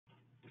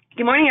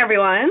Good morning,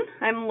 everyone.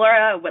 I'm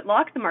Laura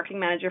Whitlock, the Marketing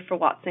Manager for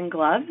Watson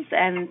Gloves,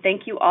 and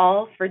thank you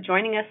all for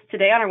joining us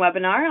today on our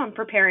webinar on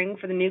preparing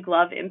for the new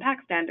glove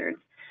impact standards,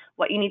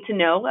 what you need to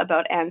know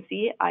about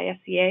ANSI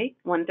ISEA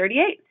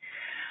 138.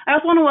 I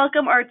also want to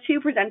welcome our two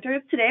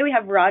presenters today. We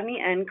have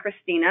Rodney and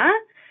Christina.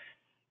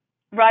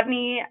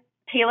 Rodney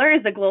Taylor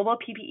is the Global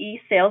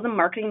PPE Sales and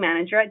Marketing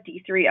Manager at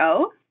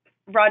D3O.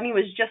 Rodney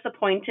was just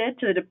appointed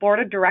to the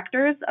Board of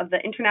Directors of the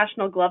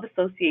International Glove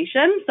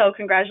Association, so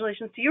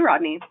congratulations to you,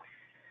 Rodney.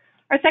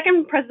 Our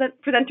second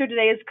presenter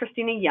today is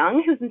Christina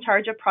Yeung, who's in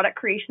charge of product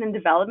creation and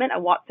development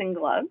at Watson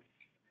Gloves.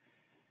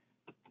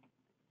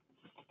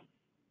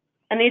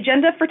 And the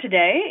agenda for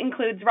today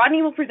includes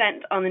Rodney will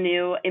present on the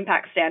new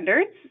impact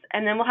standards,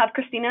 and then we'll have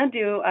Christina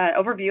do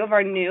an overview of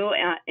our new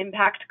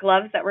impact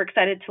gloves that we're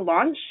excited to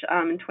launch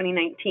in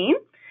 2019.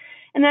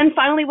 And then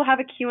finally, we'll have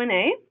a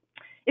Q&A.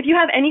 If you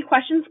have any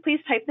questions, please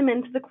type them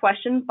into the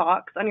question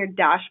box on your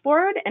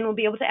dashboard, and we'll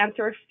be able to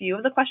answer a few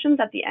of the questions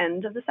at the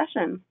end of the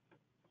session.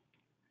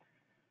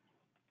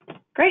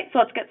 Great, so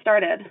let's get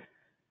started.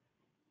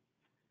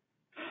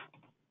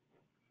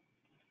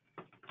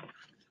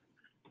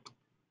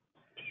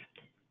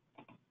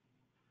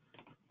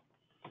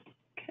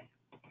 Okay.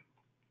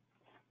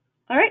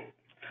 All right,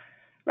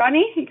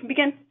 Rodney, you can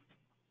begin.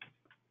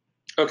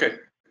 Okay,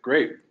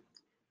 great.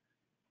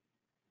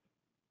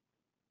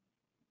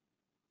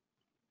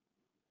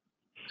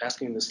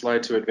 Asking the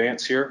slide to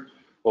advance here.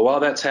 Well,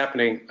 while that's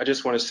happening, I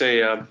just want to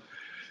say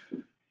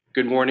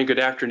good morning, good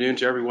afternoon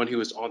to everyone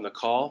who is on the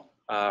call.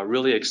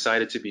 Really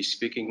excited to be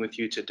speaking with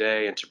you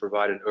today and to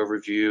provide an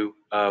overview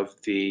of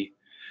the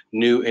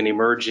new and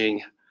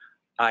emerging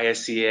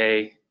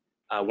ISEA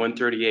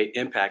 138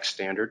 impact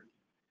standard.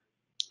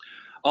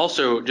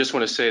 Also, just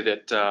want to say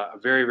that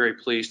I'm very, very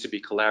pleased to be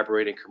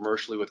collaborating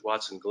commercially with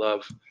Watson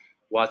Glove.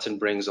 Watson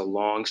brings a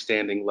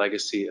long-standing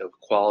legacy of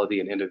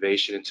quality and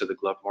innovation into the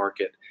glove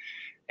market,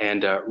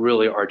 and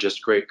really are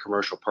just great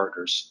commercial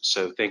partners.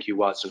 So thank you,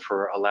 Watson,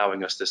 for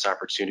allowing us this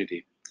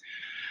opportunity.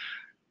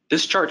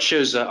 This chart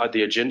shows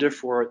the agenda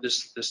for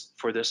this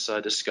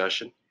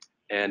discussion,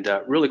 and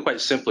really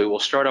quite simply, we'll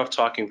start off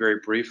talking very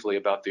briefly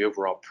about the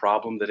overall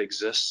problem that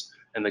exists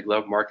in the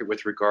glove market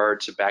with regard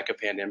to back of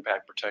hand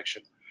impact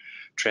protection,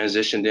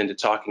 transitioned into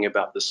talking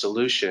about the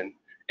solution,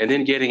 and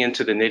then getting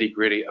into the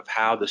nitty-gritty of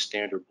how the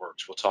standard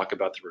works. We'll talk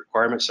about the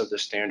requirements of the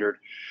standard.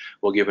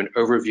 We'll give an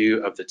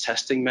overview of the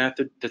testing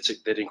method that's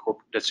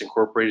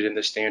incorporated in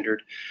the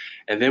standard,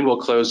 and then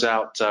we'll close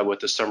out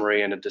with a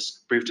summary and a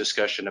brief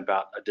discussion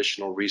about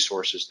additional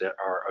resources that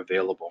are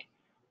available.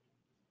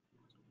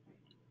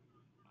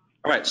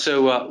 All right,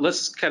 so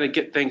let's kind of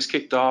get things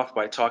kicked off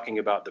by talking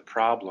about the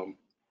problem.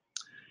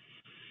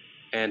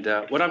 And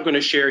what I'm going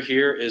to share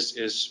here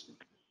is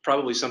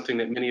probably something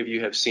that many of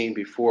you have seen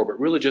before, but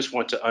really just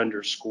want to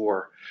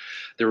underscore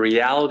the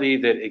reality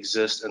that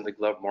exists in the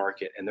glove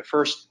market. And the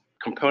first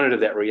component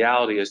of that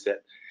reality is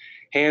that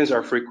hands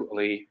are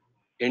frequently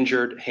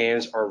injured,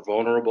 hands are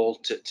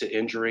vulnerable to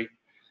injury.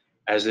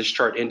 As this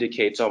chart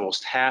indicates,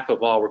 almost half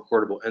of all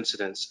recordable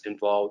incidents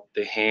involve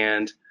the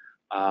hand,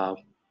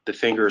 the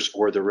fingers,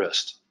 or the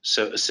wrist.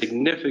 So a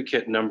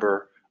significant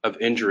number of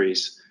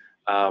injuries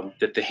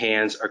that the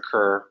hands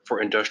occur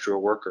for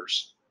industrial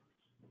workers.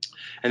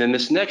 And then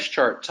this next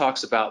chart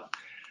talks about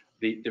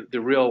the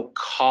real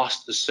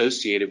cost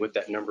associated with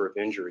that number of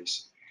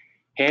injuries.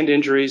 Hand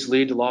injuries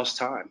lead to lost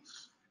time.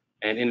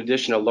 And in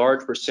addition, a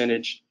large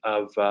percentage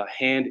of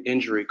hand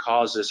injury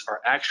causes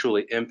are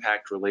actually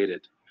impact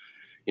related.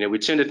 You know, we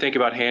tend to think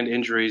about hand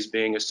injuries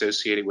being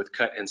associated with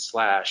cut and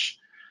slash,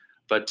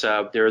 but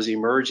there is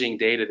emerging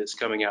data that's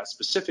coming out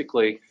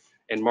specifically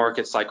in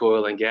markets like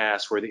oil and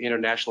gas, where the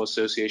International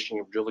Association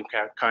of Drilling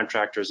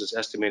Contractors is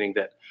estimating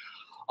that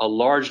a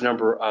large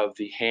number of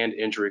the hand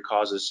injury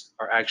causes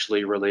are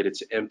actually related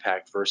to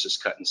impact versus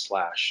cut and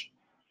slash.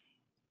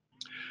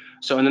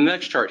 So in the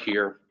next chart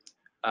here,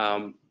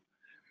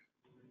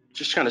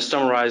 just kind of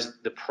summarize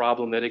the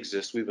problem that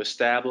exists. We've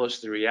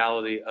established the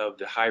reality of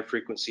the high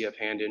frequency of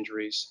hand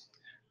injuries.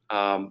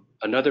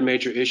 Another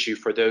major issue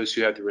for those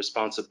who have the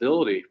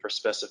responsibility for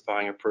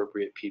specifying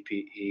appropriate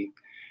PPE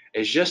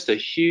is just a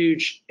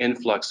huge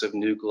influx of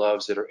new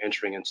gloves that are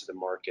entering into the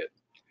market.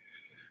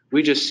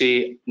 We just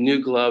see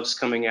new gloves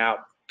coming out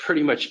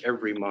pretty much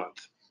every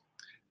month.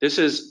 This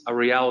is a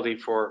reality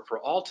for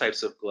all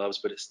types of gloves,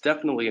 but it's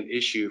definitely an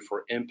issue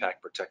for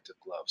impact protective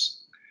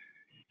gloves.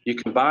 You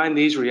combine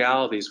these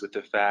realities with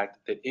the fact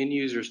that end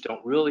users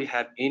don't really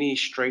have any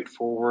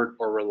straightforward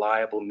or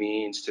reliable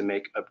means to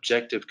make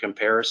objective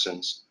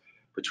comparisons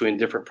between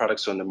different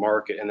products on the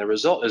market, and the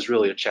result is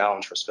really a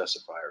challenge for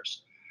specifiers.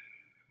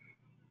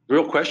 The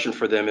real question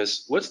for them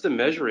is, what's the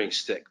measuring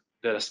stick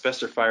that a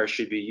specifier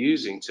should be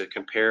using to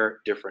compare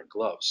different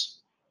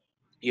gloves?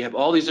 You have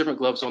all these different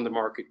gloves on the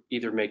market,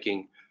 either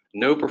making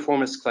no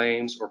performance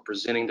claims or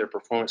presenting their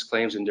performance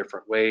claims in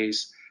different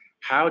ways.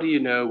 How do you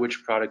know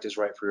which product is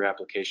right for your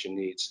application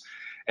needs?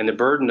 And the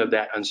burden of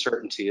that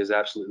uncertainty is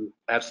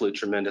absolutely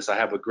tremendous. I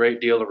have a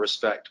great deal of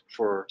respect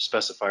for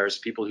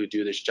specifiers, people who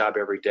do this job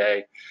every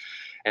day.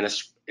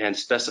 and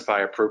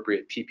specify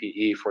appropriate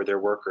PPE for their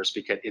workers,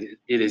 because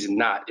it is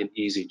not an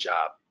easy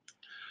job.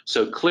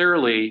 So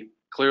clearly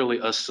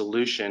a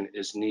solution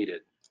is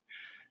needed.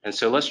 And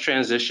so let's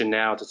transition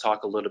now to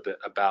talk a little bit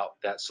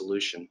about that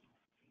solution.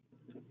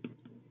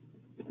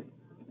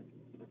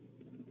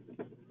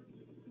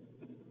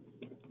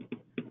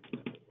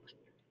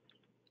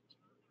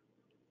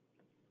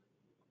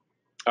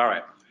 All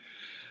right.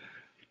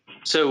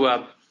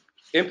 So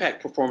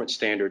impact performance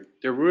standard.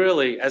 There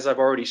really, as I've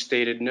already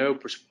stated, no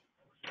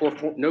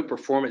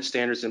performance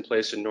standards in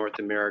place in North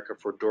America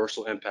for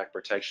dorsal impact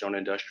protection on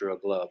industrial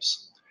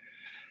gloves.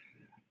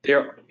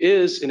 There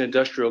is an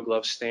industrial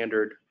glove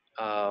standard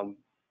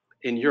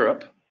in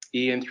Europe.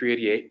 EN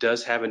 388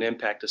 does have an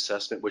impact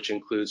assessment, which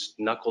includes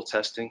knuckle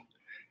testing.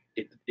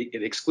 It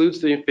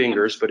excludes the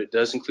fingers, but it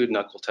does include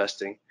knuckle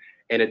testing,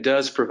 and it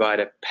does provide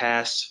a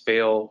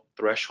pass-fail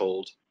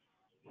threshold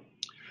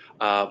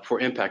for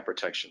impact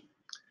protection.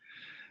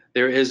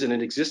 There is an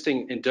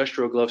existing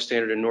industrial glove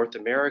standard in North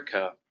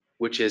America,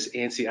 which is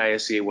ANSI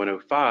ISEA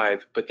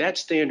 105, but that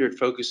standard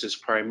focuses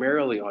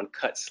primarily on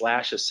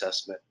cut/slash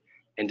assessment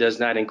and does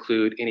not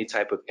include any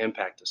type of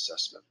impact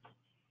assessment.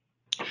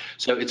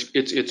 So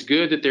it's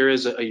good that there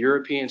is a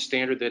European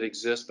standard that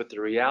exists, but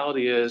the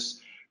reality is,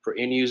 for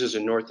end users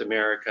in North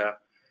America,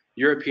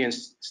 European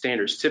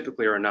standards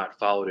typically are not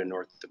followed in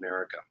North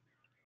America.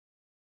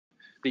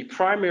 The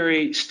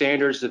primary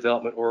standards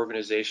development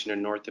organization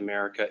in North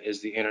America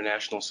is the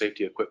International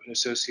Safety Equipment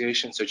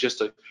Association. So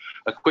just a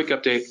quick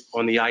update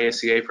on the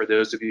ISEA for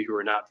those of you who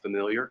are not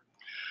familiar.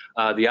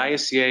 The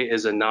ISEA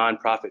is a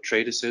nonprofit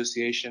trade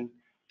association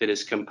that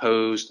is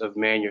composed of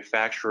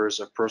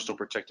manufacturers of personal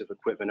protective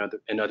equipment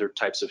and other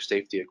types of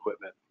safety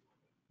equipment.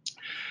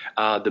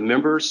 The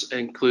members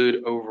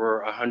include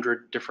over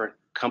 100 different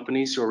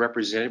companies who are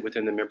represented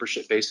within the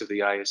membership base of the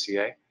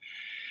ISEA.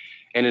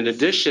 And in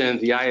addition,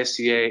 the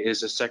ISEA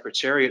is a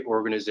secretariat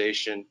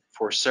organization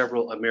for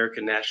several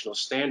American National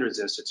Standards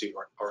Institute,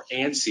 or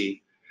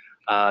ANSI,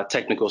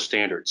 technical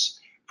standards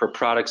for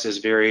products as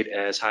varied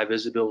as high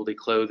visibility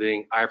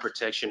clothing, eye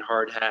protection,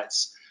 hard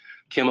hats,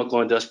 chemical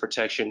and dust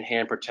protection,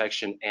 hand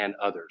protection, and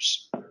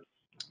others.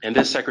 And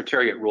this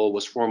secretariat role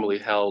was formerly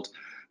held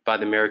by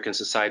the American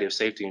Society of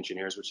Safety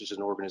Engineers, which is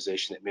an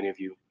organization that many of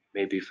you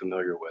may be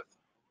familiar with.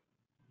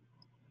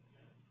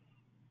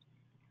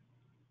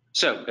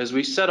 So as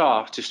we set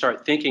off to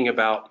start thinking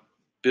about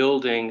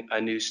building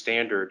a new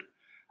standard,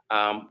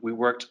 we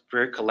worked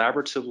very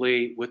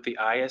collaboratively with the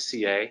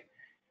ISEA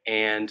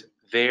and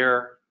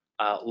their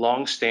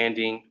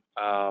long-standing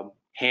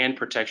hand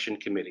protection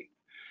committee.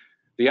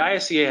 The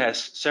ISEA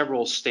has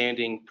several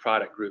standing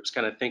product groups.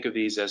 Kind of think of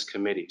these as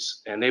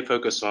committees, and they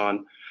focus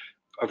on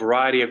a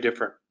variety of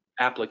different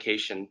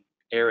application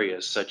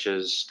areas, such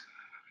as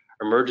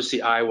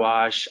emergency eye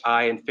wash,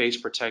 eye and face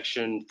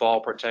protection, fall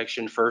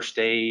protection, first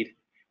aid,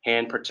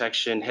 hand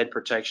protection, head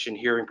protection,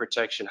 hearing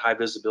protection, high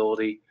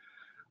visibility,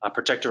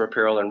 protective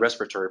apparel, and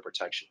respiratory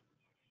protection.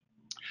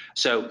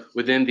 So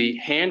within the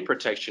hand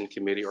protection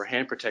committee or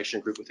hand protection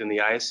group within the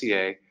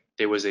ISEA,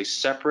 there was a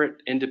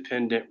separate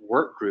independent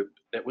work group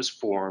that was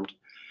formed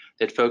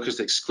that focused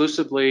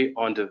exclusively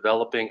on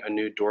developing a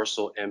new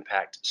dorsal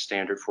impact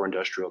standard for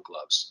industrial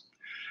gloves.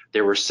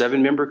 There were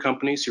 7 member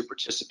companies who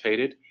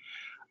participated,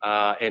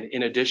 and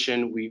in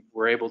addition, we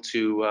were able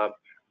to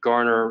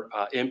garner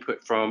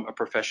input from a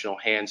professional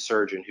hand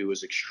surgeon who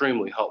was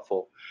extremely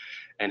helpful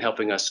in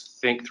helping us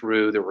think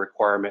through the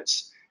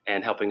requirements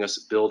and helping us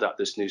build out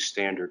this new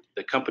standard.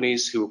 The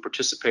companies who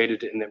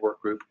participated in that work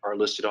group are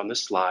listed on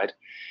this slide,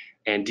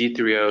 and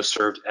D3O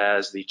served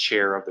as the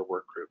chair of the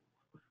work group.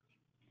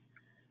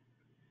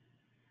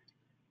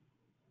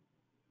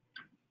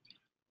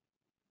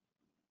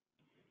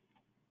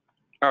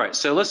 All right,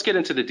 so let's get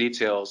into the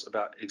details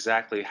about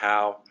exactly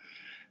how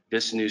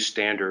this new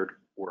standard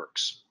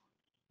works.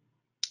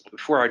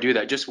 Before I do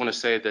that, I just want to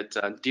say that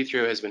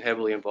D3O has been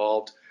heavily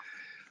involved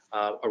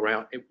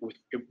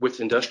with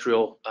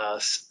industrial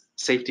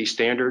safety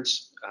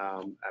standards.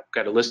 I've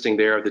got a listing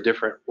there of the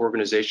different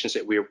organizations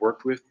that we have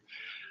worked with,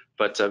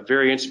 but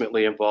very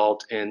intimately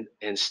involved in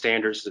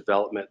standards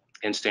development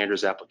and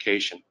standards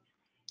application.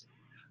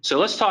 So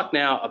let's talk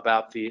now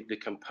about the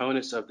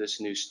components of this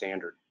new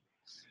standard.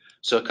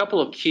 So a couple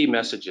of key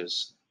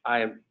messages. I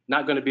am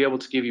not going to be able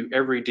to give you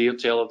every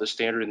detail of the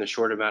standard in the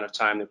short amount of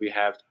time that we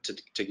have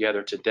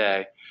together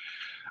today,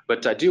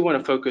 but I do want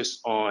to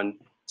focus on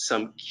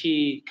some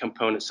key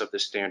components of the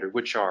standard,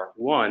 which are: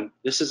 1,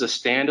 this is a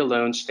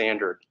standalone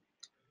standard.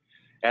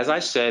 As I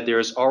said, there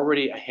is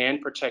already a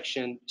hand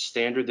protection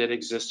standard that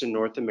exists in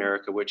North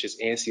America, which is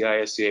ANSI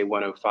ISEA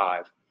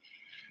 105.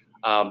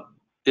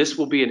 This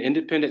will be an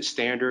independent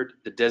standard.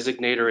 The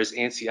designator is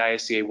ANSI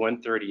ISEA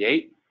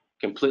 138,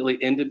 completely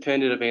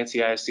independent of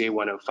ANSI ISEA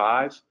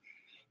 105.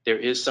 There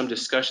is some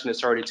discussion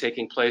that's already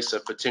taking place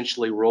of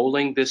potentially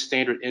rolling this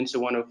standard into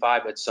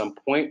 105 at some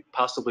point,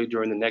 possibly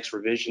during the next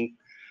revision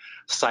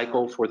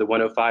cycle for the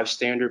 105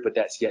 standard, but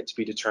that's yet to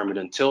be determined.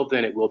 Until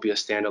then, it will be a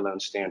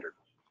standalone standard.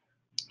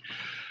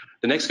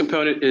 The next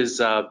component is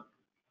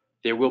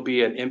there will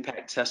be an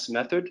impact test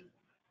method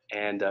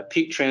And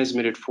peak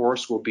transmitted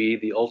force will be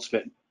the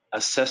ultimate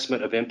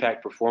assessment of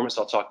impact performance.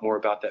 I'll talk more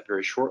about that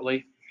very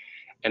shortly.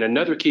 And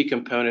another key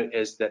component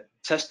is that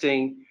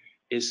testing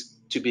is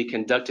to be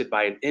conducted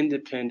by an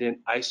independent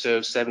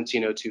ISO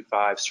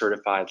 17025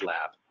 certified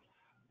lab.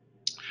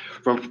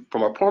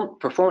 From a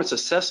performance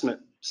assessment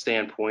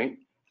standpoint,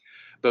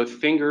 both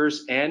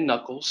fingers and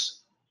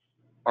knuckles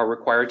are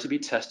required to be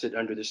tested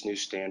under this new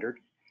standard.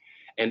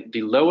 And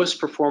the lowest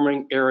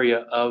performing area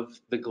of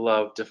the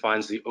glove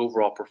defines the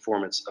overall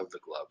performance of the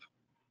glove.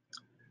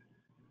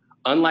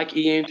 Unlike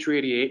EN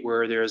 388,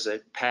 where there is a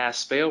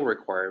pass-fail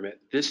requirement,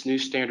 this new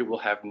standard will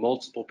have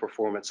multiple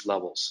performance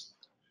levels.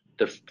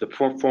 The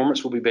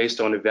performance will be based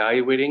on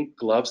evaluating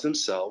gloves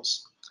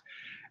themselves,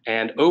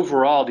 and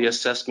overall the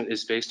assessment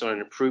is based on an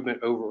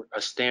improvement over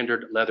a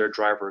standard leather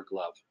driver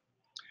glove.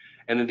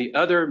 And then the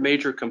other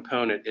major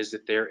component is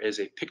that there is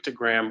a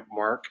pictogram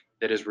mark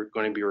that is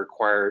going to be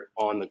required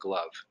on the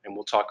glove, and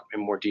we'll talk in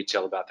more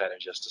detail about that in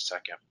just a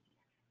second.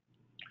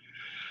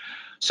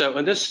 So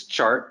in this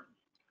chart,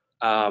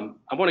 I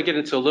want to get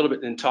into a little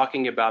bit in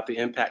talking about the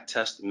impact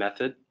test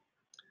method.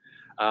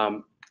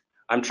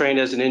 I'm trained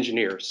as an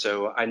engineer,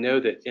 so I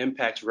know that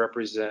impacts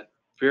represent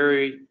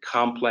very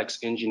complex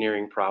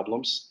engineering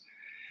problems.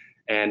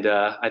 And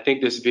I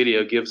think this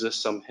video gives us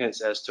some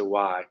hints as to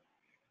why.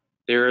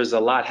 There is a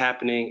lot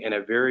happening in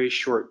a very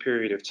short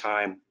period of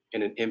time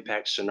in an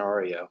impact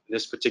scenario.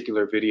 This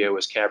particular video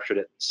was captured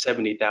at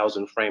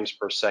 70,000 frames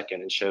per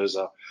second and shows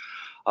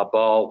a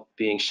ball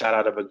being shot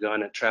out of a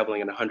gun and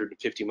traveling at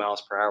 150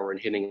 miles per hour and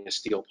hitting a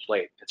steel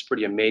plate. It's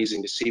pretty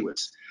amazing to see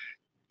what's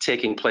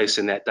taking place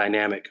in that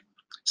dynamic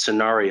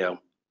scenario.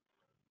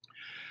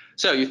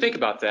 So you think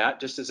about that,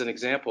 just as an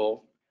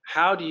example,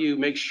 how do you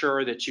make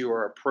sure that you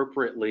are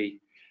appropriately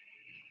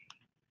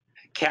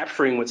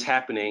capturing what's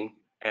happening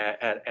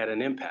at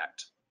an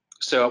impact?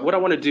 So what I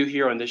want to do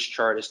here on this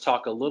chart is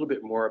talk a little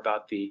bit more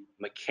about the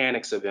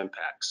mechanics of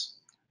impacts.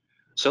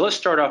 So let's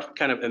start off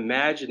kind of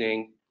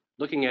imagining,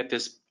 looking at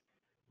this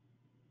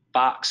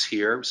box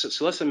here.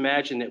 So let's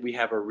imagine that we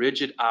have a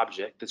rigid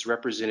object that's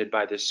represented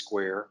by this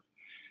square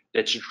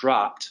that's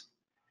dropped,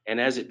 and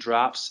as it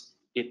drops,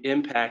 it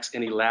impacts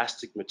an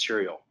elastic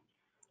material.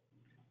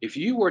 If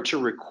you were to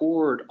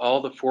record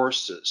all the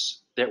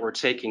forces that were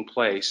taking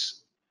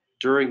place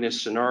during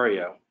this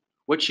scenario,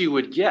 what you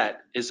would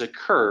get is a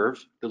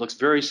curve that looks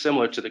very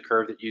similar to the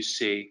curve that you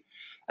see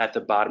at the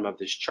bottom of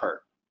this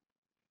chart.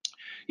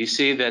 You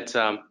see that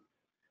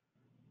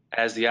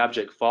as the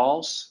object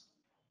falls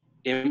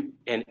and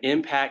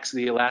impacts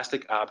the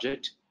elastic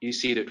object, you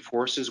see that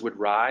forces would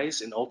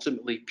rise and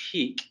ultimately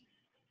peak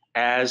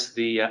as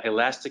the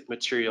elastic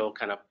material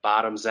kind of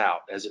bottoms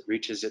out, as it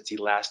reaches its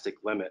elastic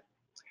limit.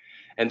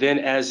 And then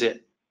as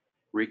it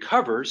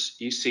recovers,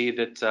 you see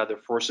that the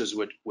forces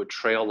would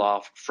trail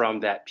off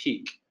from that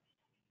peak.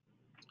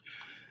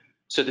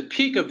 So the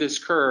peak of this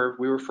curve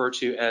we refer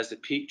to as the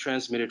peak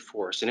transmitted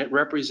force, and it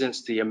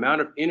represents the amount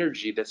of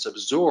energy that's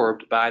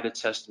absorbed by the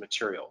test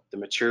material, the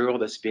material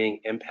that's being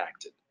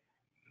impacted.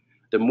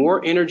 The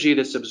more energy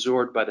that's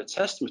absorbed by the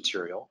test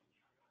material,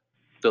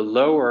 the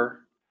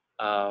lower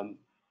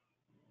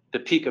the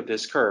peak of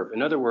this curve.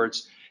 In other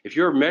words, if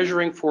you're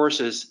measuring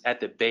forces at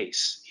the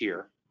base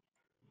here,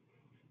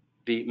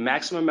 the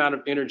maximum amount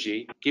of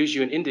energy gives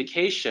you an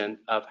indication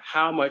of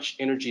how much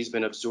energy has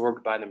been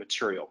absorbed by the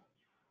material.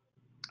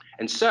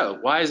 And so,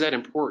 why is that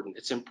important?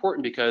 It's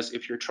important because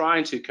if you're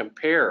trying to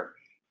compare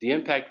the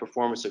impact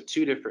performance of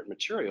two different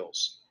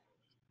materials,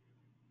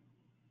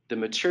 the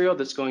material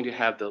that's going to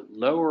have the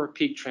lower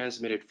peak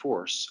transmitted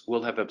force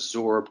will have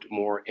absorbed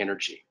more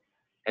energy.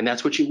 And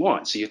that's what you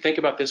want. So you think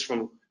about this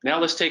from, now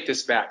let's take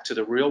this back to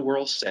the real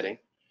world setting,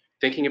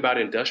 thinking about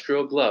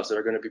industrial gloves that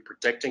are going to be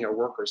protecting our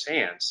workers'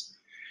 hands.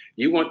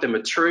 You want the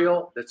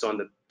material that's on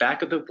the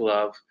back of the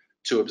glove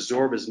to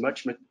absorb as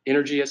much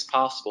energy as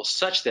possible,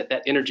 such that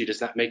that energy does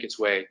not make its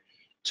way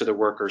to the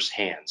worker's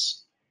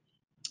hands.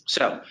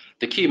 So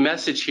the key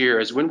message here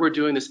is when we're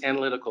doing this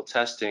analytical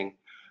testing,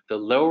 the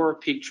lower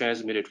peak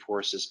transmitted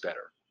force is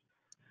better.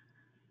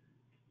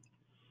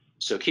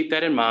 So keep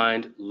that in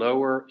mind,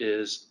 lower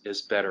is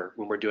better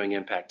when we're doing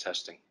impact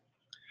testing.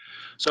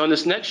 So on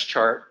this next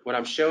chart, what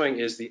I'm showing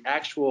is the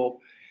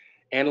actual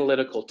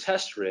analytical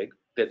test rig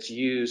that's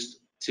used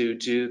to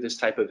do this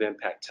type of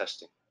impact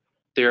testing.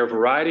 There are a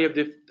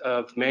variety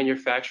of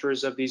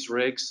manufacturers of these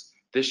rigs.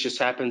 This just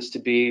happens to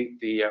be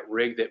the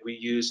rig that we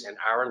use in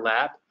our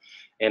lab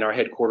and our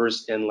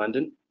headquarters in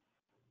London.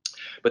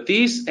 But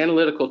these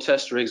analytical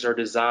test rigs are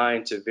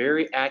designed to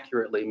very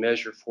accurately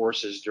measure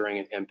forces during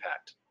an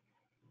impact.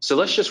 So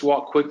let's just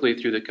walk quickly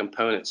through the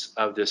components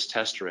of this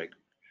test rig.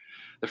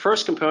 The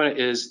first component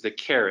is the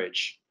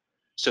carriage.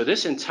 So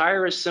this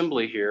entire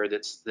assembly here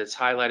that's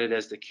highlighted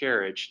as the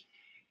carriage,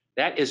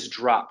 that is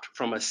dropped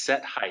from a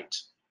set height.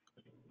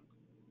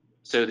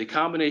 So the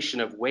combination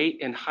of weight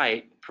and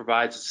height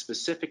provides a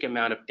specific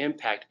amount of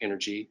impact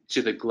energy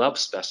to the glove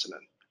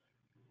specimen.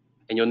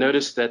 And you'll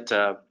notice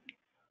that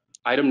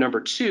item number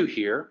 2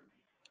 here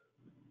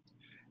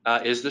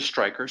is the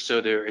striker. So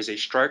there is a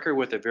striker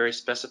with a very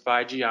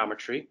specified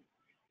geometry,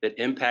 that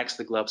impacts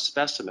the glove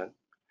specimen,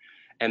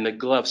 and the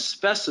glove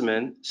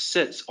specimen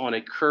sits on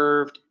a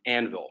curved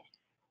anvil.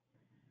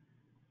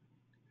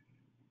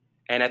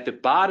 And at the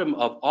bottom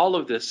of all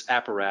of this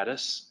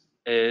apparatus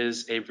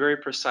is a very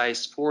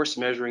precise force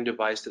measuring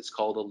device that's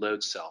called a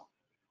load cell.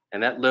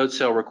 And that load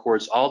cell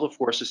records all the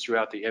forces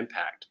throughout the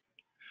impact.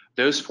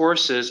 Those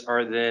forces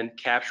are then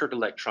captured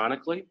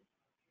electronically,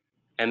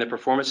 and the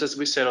performance, as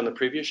we said on the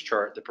previous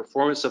chart, the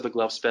performance of the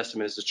glove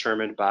specimen is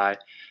determined by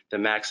the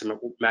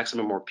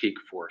maximum or peak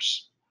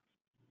force.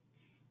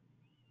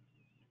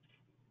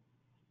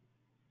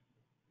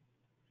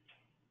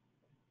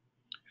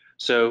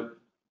 So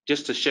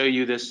just to show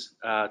you this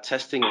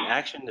testing in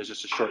action, there's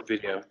just a short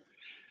video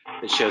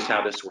that shows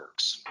how this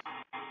works.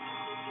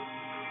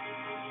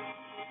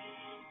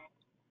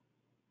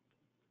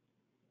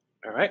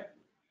 All right.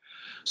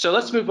 So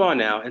let's move on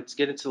now and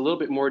get into a little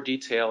bit more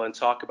detail and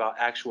talk about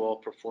actual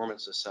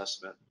performance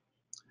assessment.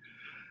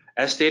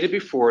 As stated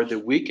before, the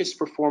weakest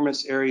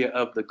performance area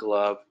of the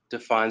glove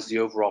defines the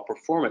overall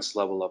performance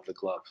level of the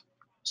glove.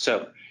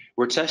 So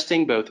we're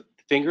testing both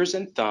fingers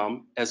and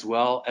thumb as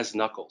well as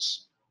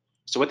knuckles.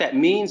 So what that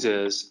means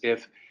is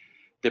if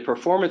the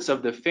performance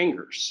of the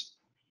fingers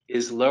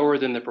is lower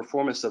than the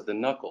performance of the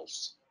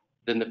knuckles,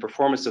 then the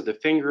performance of the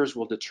fingers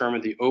will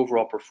determine the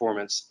overall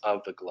performance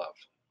of the glove.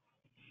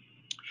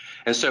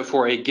 And so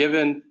for a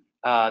given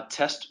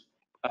test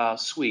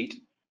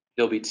suite,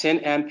 there'll be 10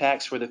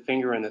 impacts for the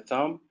finger and the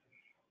thumb,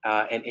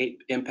 and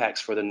 8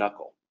 impacts for the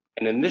knuckle.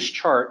 And in this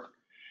chart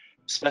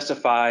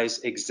specifies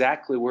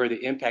exactly where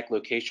the impact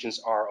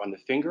locations are on the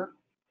finger,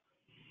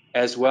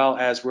 as well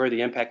as where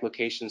the impact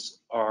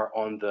locations are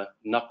on the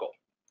knuckle.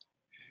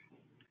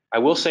 I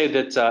will say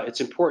that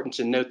it's important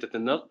to note that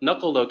the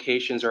knuckle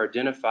locations are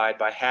identified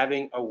by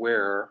having a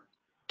wearer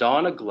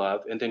don a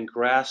glove and then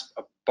grasp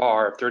a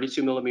bar,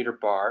 32 millimeter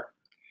bar,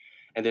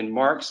 and then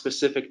mark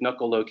specific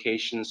knuckle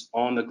locations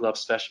on the glove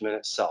specimen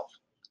itself.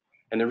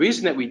 And the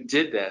reason that we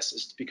did this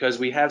is because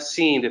we have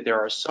seen that there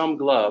are some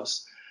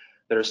gloves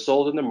that are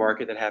sold in the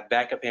market that have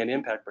backup hand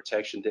impact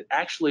protection that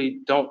actually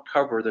don't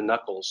cover the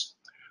knuckles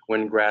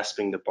when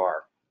grasping the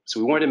bar.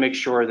 So we wanted to make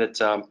sure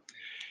that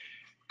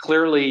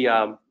clearly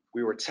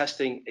we were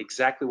testing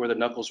exactly where the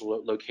knuckles were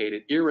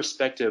located,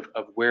 irrespective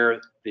of where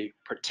the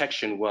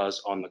protection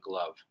was on the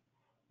glove.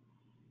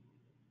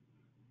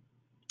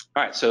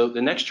 All right, so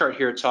the next chart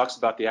here talks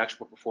about the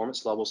actual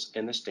performance levels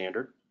in the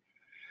standard.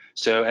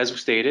 So as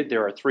stated,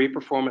 there are 3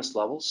 performance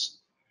levels,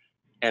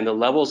 and the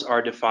levels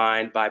are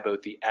defined by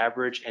both the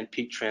average and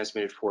peak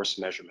transmitted force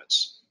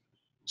measurements.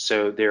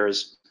 So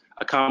there's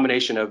a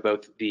combination of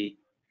both the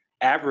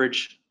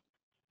average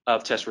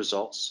of test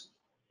results,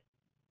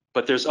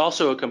 but there's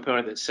also a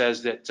component that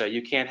says that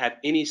you can't have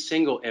any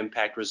single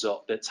impact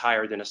result that's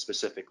higher than a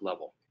specific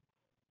level.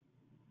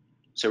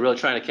 So really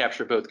trying to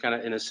capture both, kind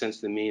of in a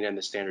sense, the mean and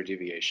the standard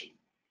deviation.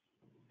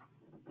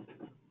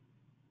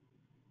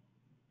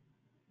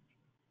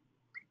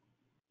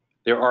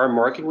 There are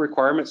marking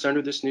requirements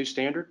under this new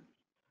standard.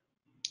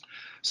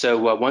 So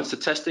once the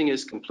testing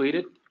is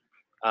completed,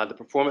 the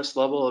performance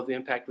level of the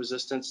impact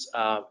resistance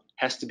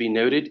has to be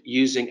noted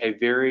using a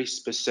very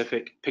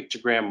specific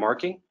pictogram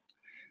marking.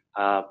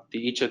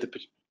 Each of the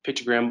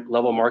pictogram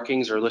level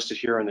markings are listed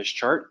here on this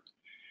chart.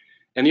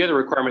 And the other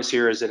requirements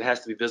here is that it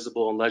has to be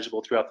visible and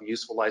legible throughout the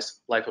useful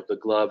life of the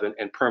glove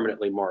and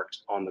permanently marked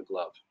on the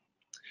glove.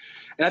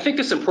 And I think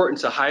it's important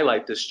to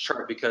highlight this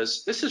chart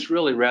because this is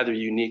really rather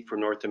unique for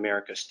North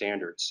America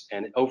standards.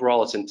 And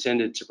overall, it's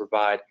intended to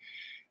provide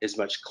as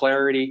much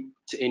clarity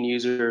to end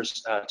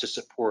users to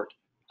support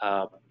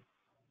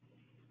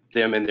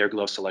them in their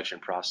glove selection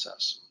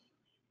process.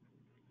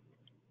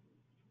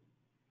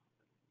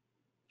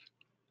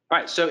 All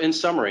right, so in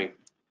summary,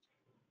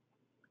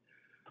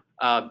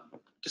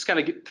 just kind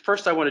of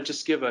first I want to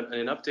just give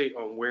an update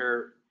on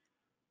where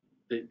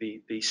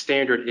the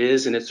standard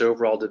is in its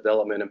overall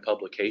development and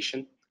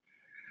publication.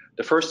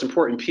 The first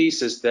important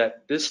piece is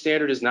that this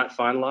standard is not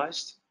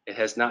finalized. It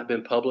has not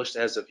been published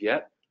as of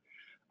yet.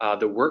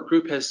 The work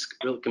group has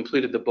really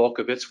completed the bulk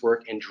of its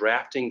work in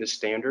drafting the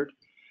standard,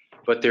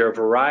 but there are a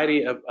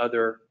variety of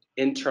other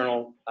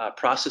internal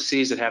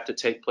processes that have to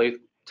take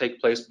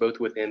place both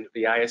within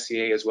the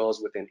ISEA as well as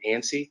within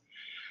ANSI.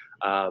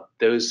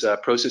 Those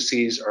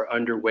processes are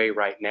underway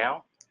right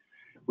now.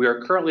 We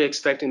are currently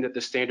expecting that the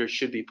standard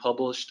should be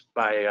published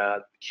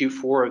by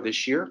Q4 of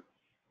this year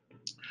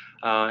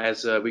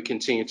as we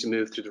continue to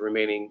move through the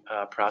remaining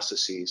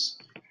processes.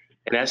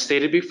 And as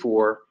stated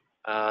before,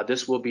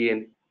 this will be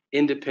an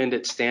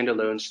independent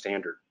standalone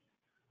standard.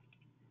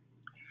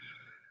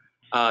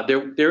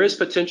 There is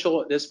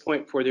potential at this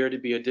point for there to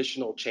be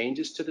additional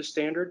changes to the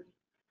standard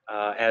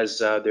as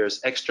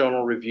there's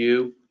external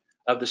review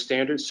of the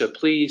standard. So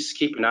please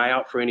keep an eye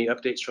out for any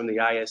updates from the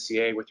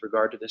ISEA with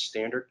regard to this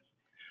standard.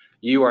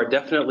 You are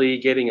definitely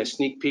getting a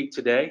sneak peek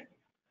today.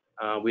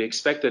 We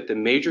expect that the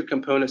major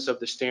components of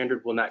the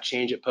standard will not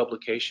change at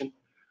publication,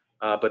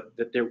 but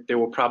that there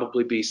will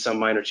probably be some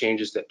minor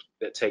changes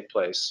that take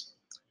place.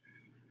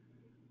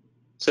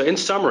 So in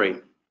summary,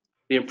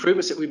 The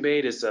improvements that we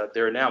made is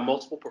there are now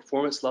multiple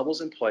performance levels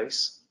in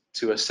place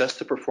to assess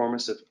the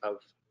performance of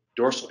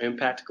dorsal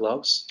impact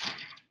gloves.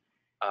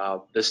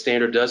 The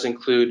standard does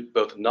include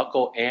both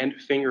knuckle and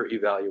finger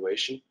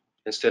evaluation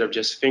instead of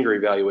just finger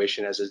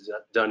evaluation as is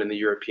done in the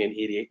European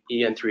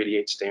EN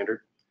 388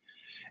 standard.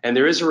 And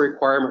there is a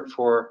requirement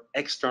for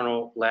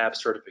external lab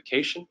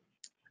certification,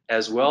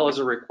 as well as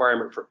a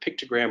requirement for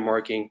pictogram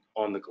marking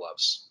on the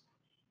gloves.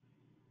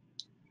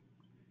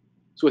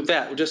 So with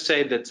that, we'll just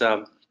say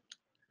that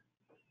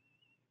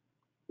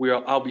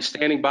I'll be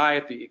standing by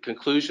at the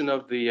conclusion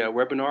of the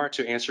webinar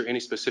to answer any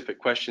specific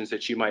questions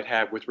that you might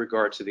have with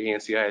regard to the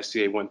ANSI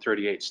ISEA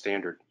 138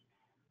 standard.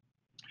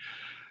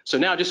 So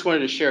now I just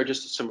wanted to share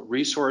just some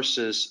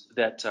resources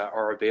that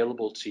are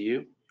available to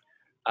you.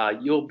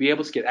 You'll be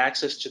able to get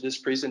access to this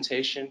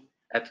presentation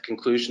at the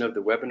conclusion of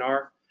the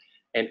webinar.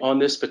 And on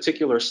this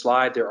particular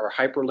slide, there are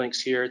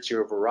hyperlinks here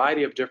to a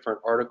variety of different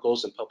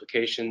articles and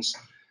publications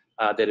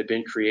that have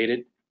been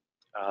created.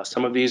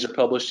 Some of these are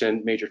published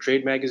in major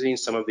trade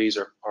magazines. Some of these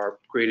are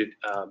created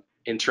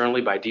internally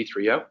by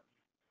D3O.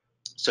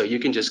 So you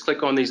can just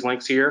click on these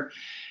links here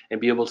and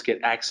be able to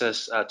get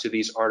access to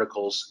these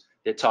articles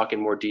that talk in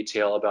more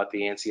detail about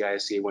the ANSI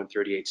ISEA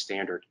 138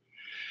 standard.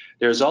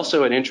 There's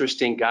also an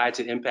interesting guide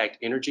to impact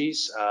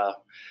energies.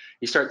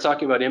 You start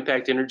talking about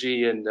impact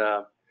energy and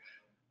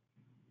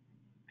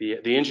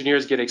the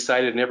engineers get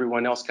excited and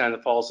everyone else kind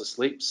of falls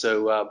asleep.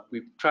 So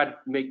we've tried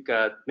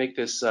to make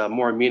this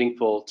more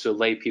meaningful to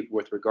lay people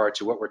with regard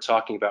to what we're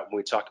talking about when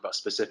we talk about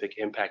specific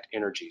impact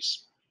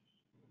energies.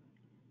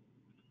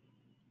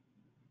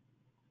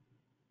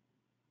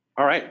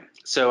 All right,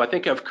 so I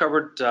think I've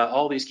covered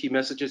all these key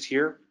messages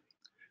here.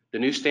 The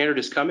new standard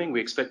is coming.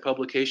 We expect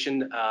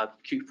publication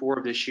Q4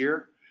 of this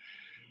year.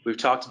 We've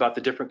talked about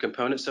the different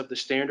components of the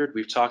standard.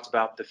 We've talked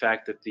about the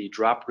fact that the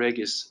drop rig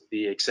is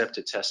the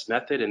accepted test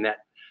method, and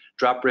that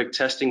drop rig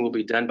testing will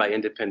be done by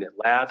independent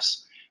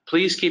labs.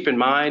 Please keep in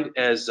mind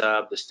as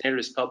the standard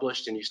is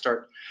published and you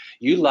start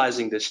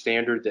utilizing this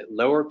standard that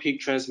lower peak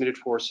transmitted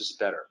force is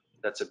better.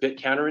 That's a bit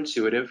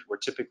counterintuitive. We're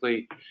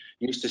typically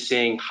used to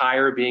seeing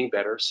higher being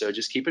better, so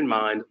just keep in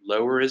mind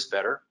lower is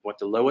better. Want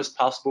the lowest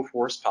possible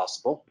force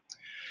possible.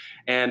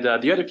 And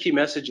the other key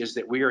message is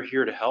that we are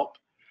here to help.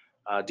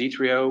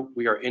 D3O,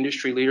 we are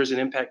industry leaders in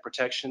impact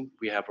protection.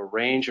 We have a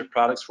range of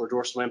products for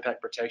dorsal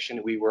impact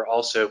protection. We were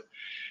also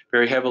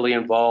very heavily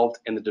involved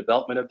in the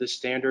development of this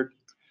standard.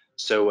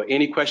 So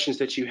any questions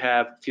that you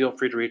have, feel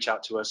free to reach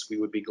out to us. We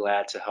would be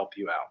glad to help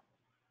you out.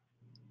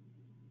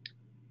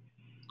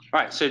 All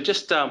right, so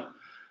just want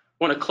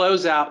to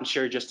close out and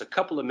share just a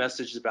couple of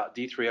messages about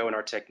D3O and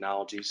our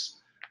technologies.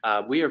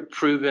 We have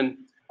proven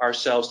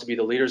ourselves to be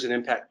the leaders in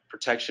impact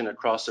protection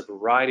across a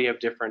variety of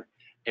different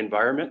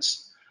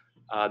environments.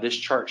 This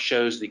chart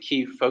shows the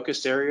key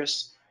focus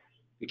areas,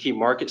 the key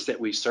markets that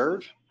we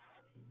serve,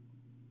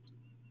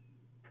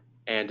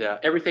 and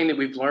everything that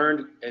we've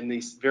learned in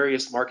these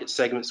various market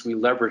segments, we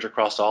leverage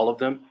across all of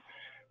them.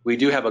 We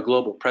do have a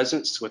global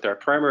presence with our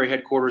primary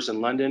headquarters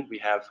in London. We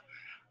have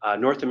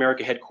North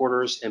America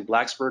headquarters in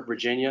Blacksburg,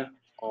 Virginia,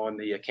 on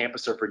the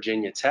campus of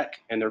Virginia Tech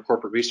and their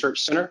corporate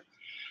research center,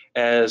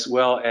 as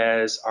well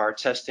as our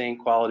testing,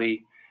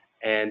 quality,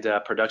 and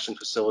production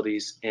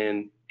facilities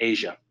in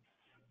Asia.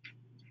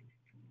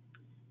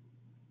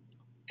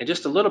 And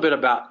just a little bit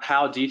about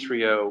how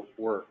D3O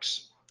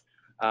works.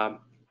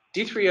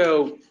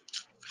 D3O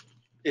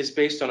is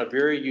based on a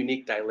very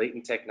unique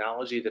dilatant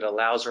technology that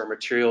allows our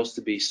materials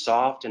to be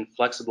soft and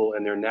flexible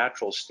in their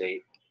natural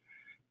state,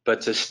 but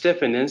to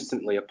stiffen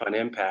instantly upon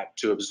impact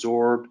to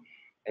absorb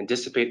and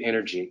dissipate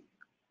energy.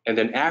 And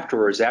then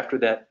afterwards, after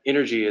that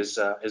energy is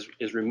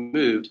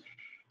removed,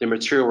 the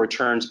material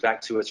returns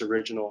back to its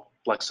original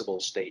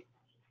flexible state.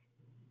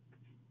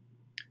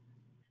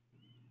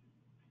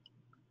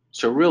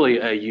 So really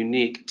a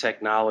unique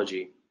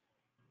technology.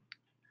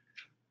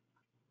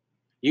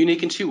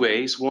 Unique in two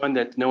ways. One,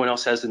 that no one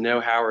else has the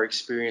know-how or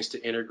experience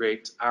to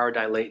integrate our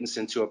dilatants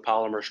into a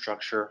polymer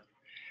structure,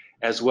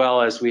 as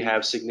well as we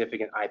have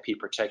significant IP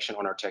protection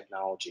on our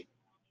technology.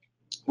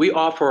 We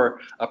offer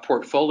a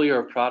portfolio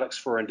of products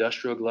for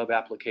industrial glove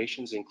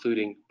applications,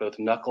 including both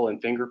knuckle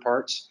and finger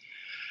parts.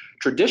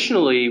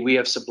 Traditionally, we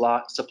have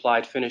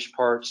supplied finished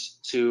parts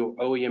to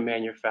OEM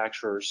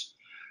manufacturers,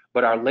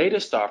 but our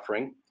latest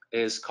offering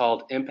is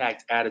called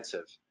Impact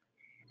Additive.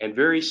 And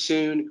very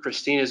soon,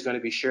 Christina is going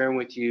to be sharing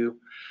with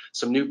you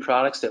some new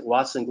products that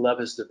Watson Glove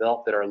has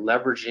developed that are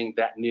leveraging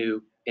that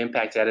new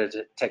Impact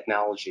Additive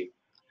technology.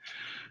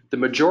 The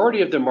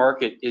majority of the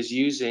market is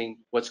using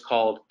what's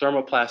called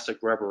thermoplastic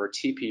rubber, or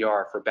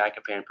TPR, for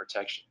back-of-hand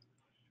protection.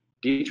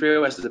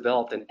 D3O has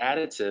developed an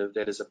additive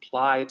that is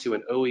applied to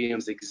an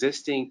OEM's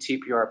existing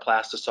TPR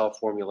plastisol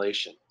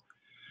formulation.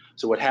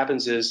 So what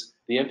happens is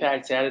the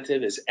impact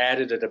additive is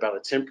added at about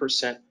a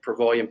 10% per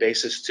volume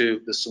basis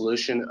to the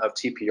solution of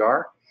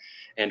TPR.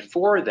 And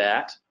for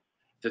that,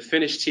 the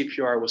finished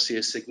TPR will see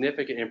a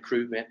significant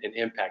improvement in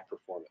impact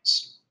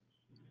performance.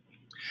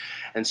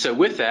 And so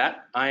with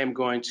that, I am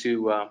going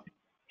to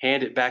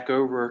hand it back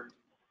over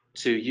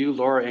to you,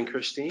 Laura and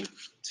Christine,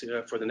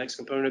 for the next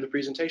component of the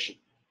presentation.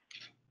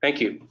 Thank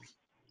you.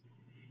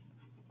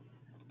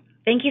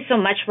 Thank you so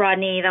much,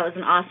 Rodney. That was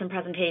an awesome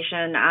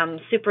presentation,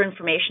 super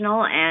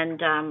informational,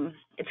 and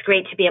it's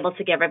great to be able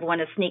to give everyone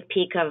a sneak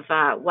peek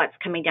of what's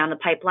coming down the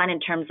pipeline in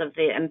terms of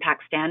the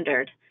impact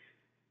standard.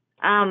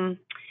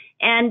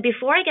 And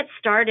before I get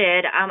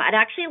started, I'd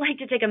actually like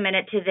to take a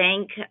minute to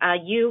thank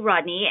you,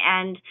 Rodney,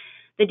 and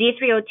the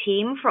D3O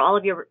team for all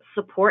of your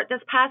support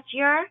this past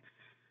year.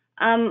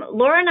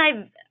 Laura and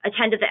I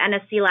attended the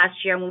NSC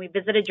last year, and when we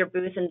visited your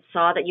booth and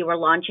saw that you were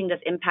launching this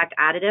impact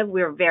additive,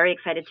 we were very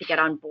excited to get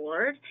on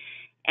board.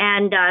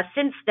 And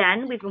since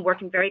then, we've been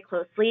working very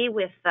closely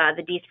with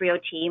the D3O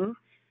team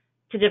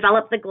to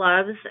develop the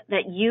gloves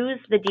that use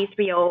the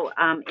D3O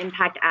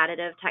impact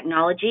additive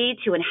technology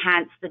to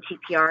enhance the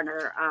TPR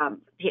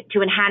and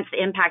to enhance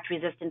the impact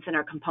resistance in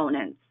our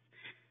components.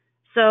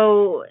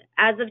 So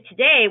as of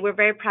today, we're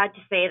very proud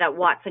to say that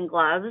Watson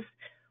Gloves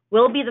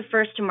will be the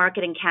first to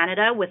market in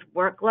Canada with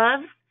work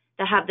gloves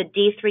that have the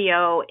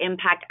D3O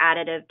impact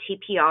additive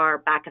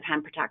TPR back of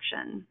hand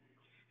protection.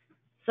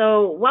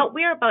 So what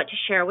we're about to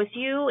share with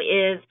you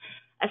is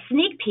a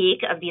sneak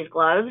peek of these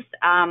gloves,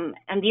 and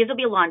these will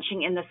be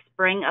launching in the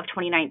spring of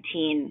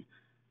 2019.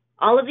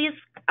 All of these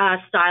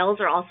styles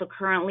are also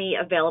currently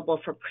available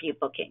for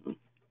pre-booking.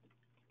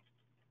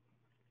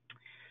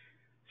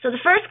 So the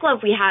first glove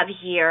we have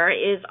here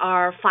is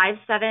our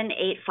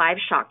 5785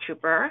 Shock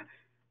Trooper.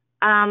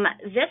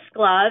 This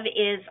glove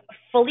is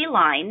fully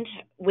lined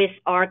with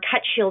our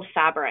cut shield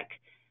fabric.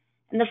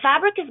 And the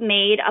fabric is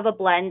made of a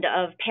blend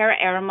of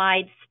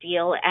para-aramide,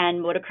 steel,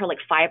 and motocrylic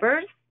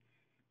fibers.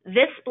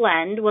 This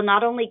blend will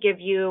not only give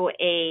you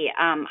a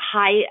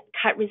high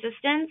cut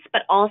resistance,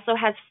 but also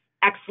has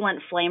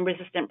excellent flame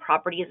resistant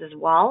properties as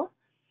well.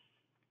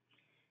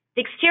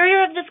 The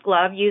exterior of this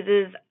glove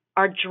uses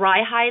our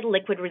dry hide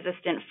liquid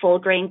resistant full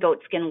grain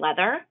goatskin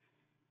leather.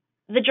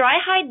 The dry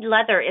hide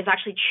leather is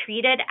actually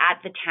treated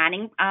at the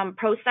tanning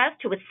process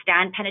to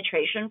withstand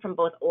penetration from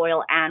both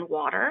oil and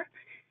water.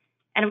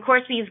 And of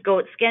course, we use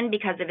goatskin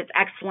because of its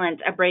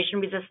excellent abrasion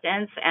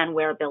resistance and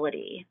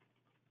wearability.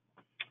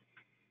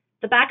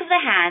 The back of the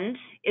hand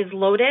is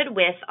loaded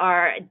with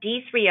our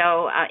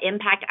D3O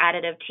impact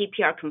additive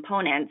TPR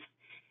components,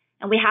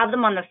 and we have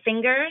them on the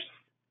fingers,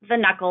 the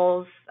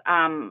knuckles,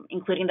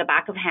 including the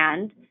back of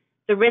hand,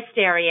 the wrist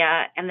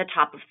area, and the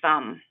top of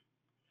thumb.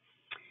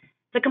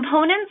 The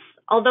components,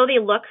 although they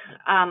look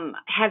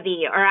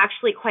heavy, are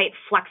actually quite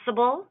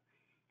flexible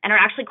and are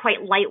actually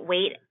quite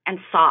lightweight and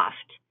soft.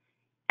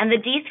 And the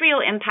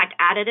D3O impact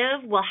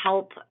additive will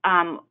help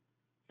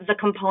the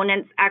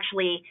components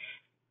actually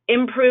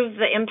improve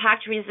the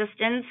impact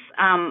resistance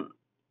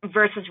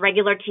versus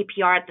regular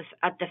TPR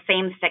at the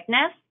same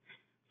thickness.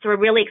 So we're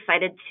really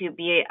excited to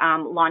be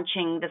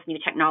launching this new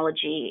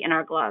technology in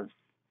our gloves.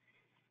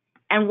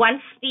 And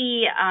once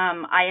the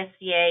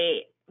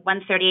ISEA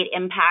 138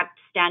 impact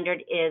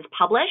standard is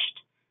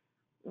published,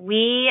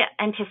 we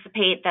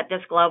anticipate that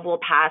this glove will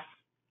pass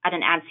at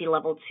an ANSI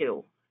level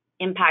 2,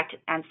 impact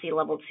ANSI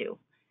level 2.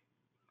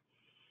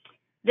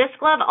 This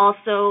glove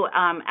also,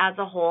 as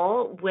a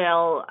whole,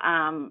 will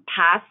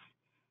pass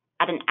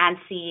at an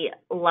ANSI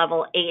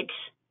level 8,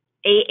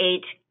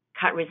 A8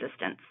 cut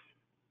resistance.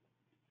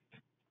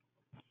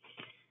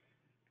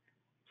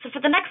 So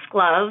for the next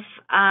glove,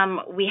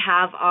 we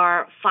have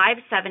our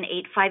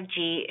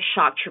 5785G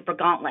Shock Trooper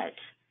Gauntlet.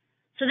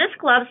 So this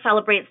glove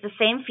celebrates the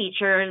same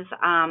features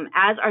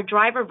as our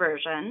driver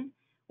version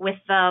with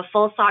the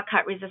full saw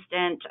cut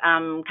resistant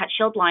cut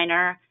shield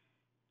liner,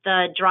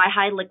 the dry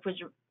hide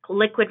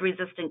liquid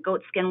resistant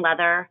goatskin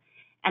leather,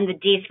 and the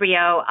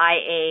D3O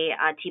IA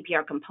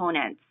TPR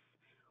components.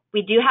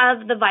 We do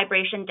have the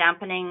vibration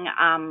dampening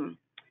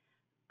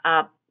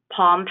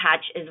palm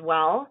patch as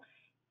well.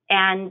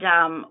 And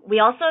we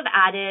also have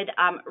added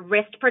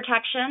wrist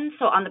protection.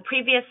 So on the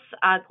previous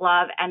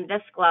glove and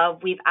this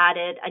glove, we've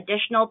added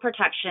additional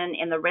protection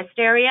in the wrist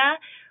area.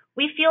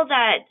 We feel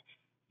that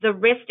the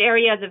wrist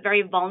area is a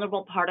very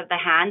vulnerable part of the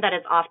hand that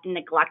is often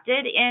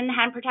neglected in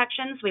hand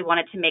protections. We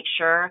wanted to make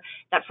sure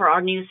that for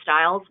our new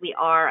styles, we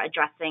are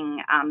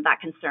addressing that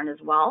concern as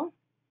well.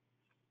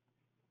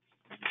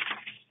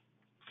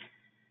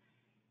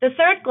 The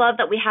third glove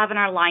that we have in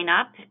our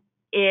lineup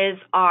is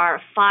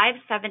our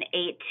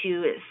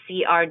 5782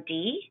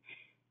 CRD.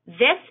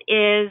 This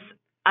is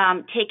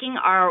taking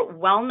our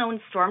well-known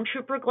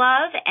Stormtrooper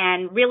glove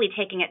and really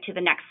taking it to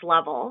the next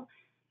level.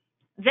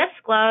 This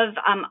glove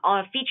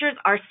features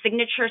our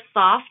signature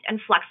soft and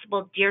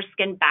flexible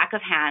deerskin back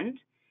of hand,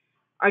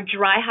 our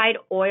dry hide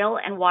oil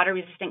and water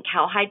resistant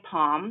cowhide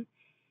palm,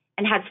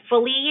 and has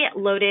fully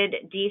loaded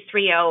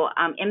D3O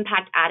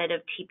impact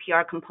additive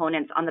TPR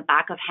components on the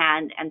back of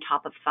hand and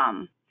top of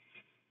thumb.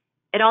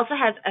 It also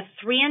has a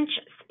 3-inch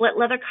split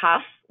leather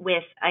cuff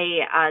with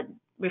a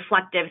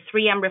reflective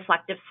 3M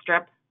reflective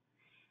strip,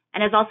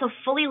 and is also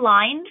fully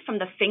lined from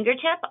the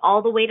fingertip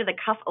all the way to the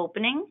cuff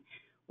opening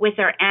with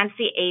our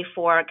ANSI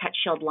A4 cut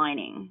shield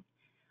lining.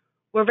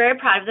 We're very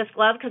proud of this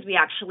glove because we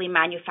actually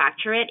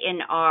manufacture it in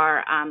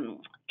our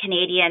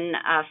Canadian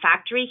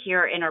factory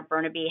here in our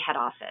Burnaby head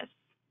office.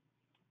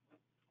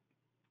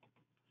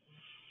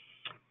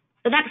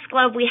 The next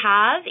glove we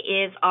have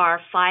is our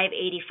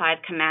 585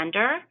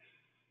 Commander.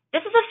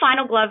 This is the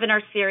final glove in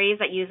our series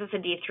that uses a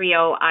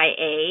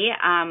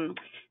D30IA.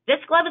 This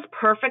glove is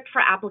perfect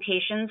for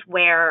applications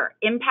where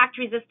impact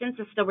resistance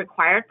is still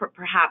required, but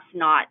perhaps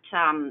not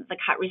the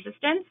cut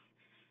resistance.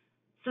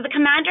 So the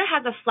Commander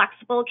has a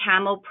flexible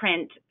camo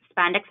print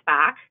spandex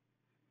back,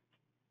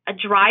 a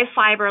dry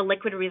fiber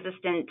liquid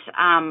resistant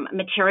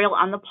material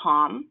on the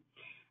palm,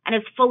 and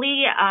is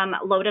fully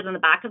loaded on the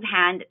back of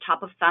hand,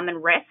 top of thumb,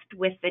 and wrist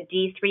with the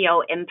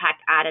D30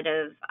 impact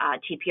additive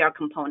TPR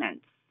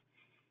components.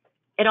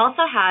 It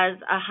also has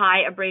a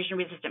high abrasion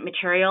resistant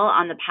material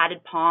on the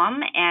padded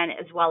palm and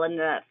as well in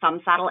the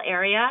thumb saddle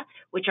area,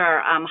 which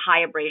are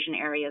high abrasion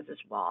areas as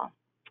well.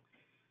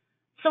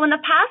 So in the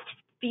past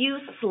few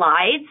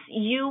slides,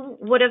 you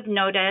would have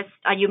noticed,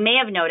 you may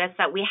have noticed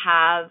that we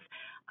have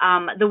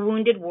the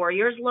Wounded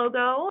Warriors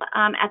logo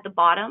at the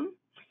bottom.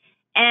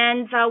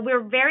 And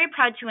we're very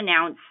proud to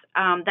announce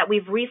that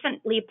we've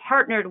recently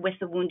partnered with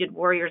the Wounded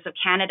Warriors of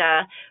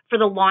Canada for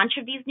the launch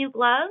of these new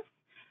gloves.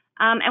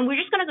 And we're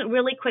just going to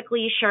really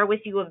quickly share with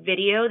you a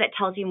video that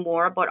tells you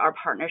more about our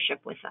partnership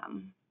with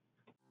them.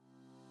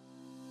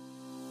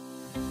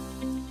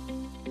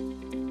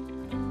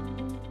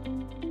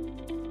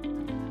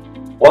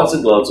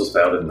 Watson Gloves was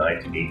founded in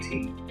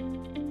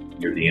 1918,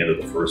 near the end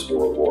of the First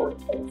World War,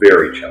 a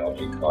very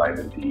challenging time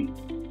indeed.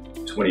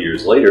 20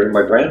 years later,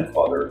 my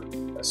grandfather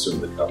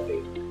assumed the company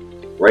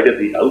right at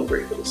the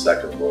outbreak of the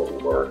Second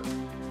World War.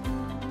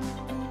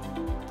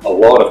 A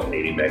lot of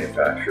Canadian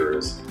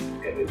manufacturers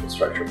and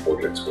infrastructure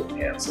projects were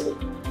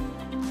cancelled,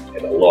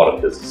 and a lot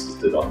of businesses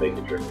did not make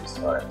it during these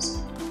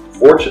times.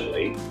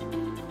 Fortunately,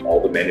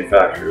 all the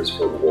manufacturers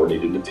for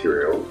war-needed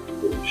material,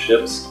 including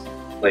ships,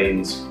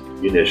 planes,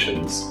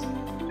 munitions,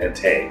 and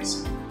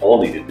tanks,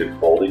 all needed good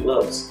quality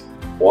gloves.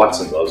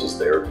 Watson Gloves was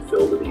there to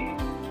fill the need.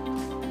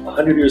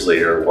 100 years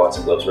later,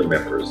 Watson Gloves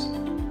remembers.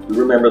 We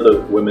remember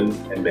the women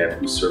and men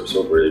who served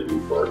so bravely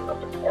for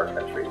our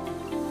country.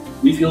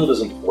 We feel it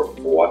is important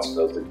for Watson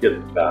Gloves to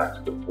give back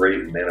to the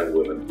brave men and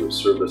women who have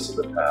served us in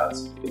the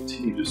past and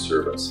continue to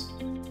serve us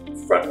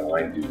in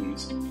frontline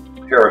duties,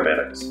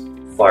 paramedics,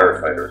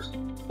 firefighters,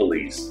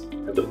 police,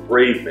 and the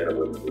brave men and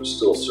women who are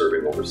still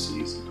serving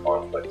overseas in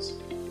conflicts.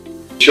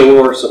 We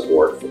show our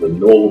support for the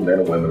noble men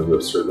and women who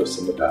have served us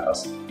in the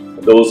past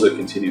and those that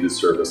continue to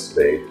serve us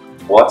today.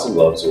 Watson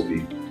Gloves will be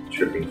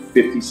contributing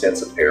 50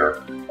 cents a pair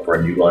of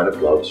our new line of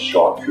gloves,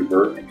 Shock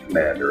Trooper and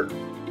Commander,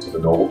 to the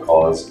noble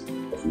cause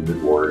of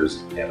Wounded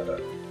Warriors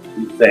Canada.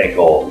 We thank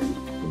all of you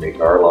who make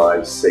our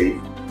lives safe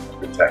and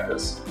protect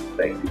us.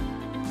 Thank you.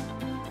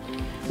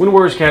 Wounded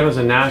Warriors Canada is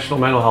a national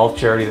mental health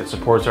charity that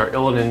supports our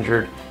ill and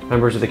injured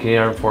members of the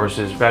Canadian Armed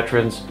Forces,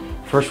 veterans,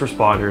 first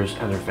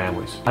responders, and their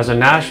families. As a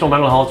national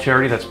mental health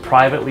charity that's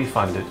privately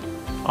funded,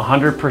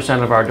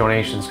 100% of our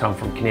donations come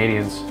from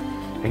Canadians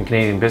and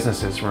Canadian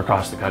businesses from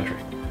across the country.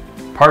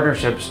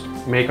 Partnerships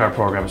make our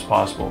programs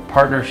possible.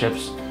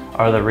 Partnerships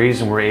are the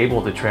reason we're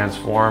able to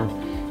transform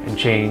and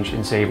change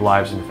and save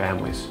lives and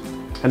families.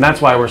 And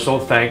that's why we're so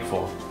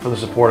thankful for the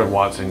support of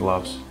Watson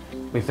Gloves.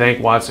 We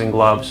thank Watson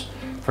Gloves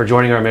for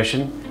joining our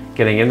mission,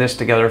 getting in this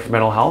together for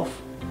mental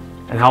health,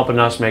 and helping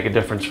us make a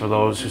difference for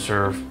those who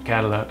serve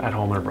Canada at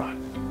home and abroad.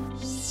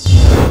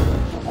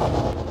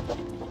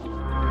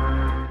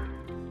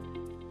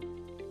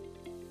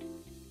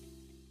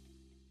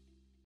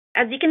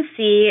 As you can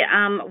see,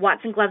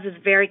 Watson Gloves is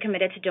very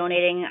committed to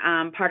donating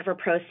part of our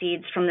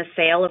proceeds from the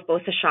sale of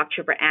both the Shock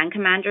Trooper and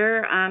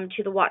Commander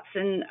to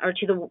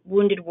the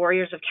Wounded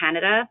Warriors of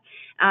Canada,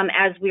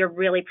 as we are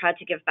really proud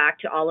to give back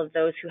to all of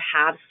those who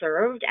have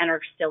served and are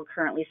still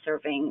currently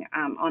serving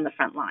on the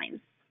front lines.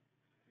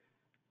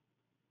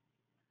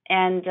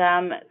 And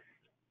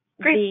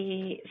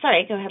Great.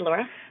 Sorry, go ahead,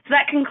 Laura. So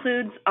that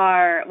concludes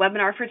our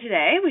webinar for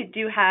today. We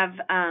do have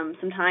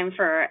some time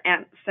for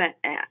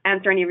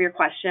answer any of your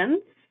questions.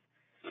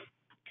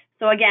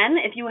 So again,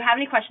 if you have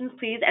any questions,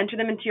 please enter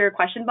them into your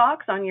question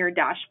box on your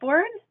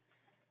dashboard,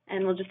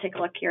 and we'll just take a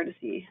look here to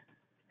see.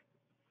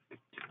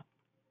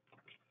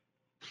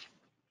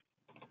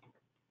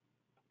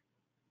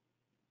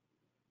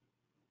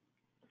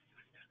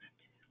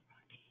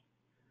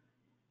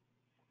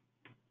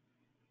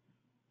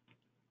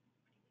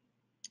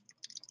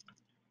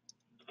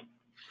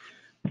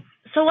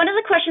 So one of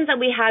the questions that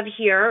we have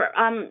here,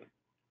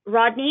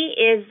 Rodney,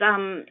 is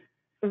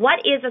what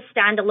is a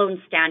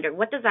standalone standard?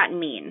 What does that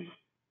mean?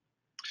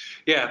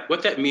 Yeah,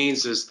 what that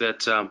means is that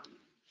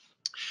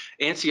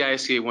ANSI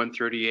ISEA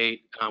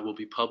 138 will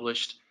be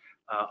published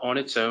on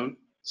its own.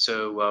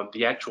 So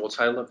the actual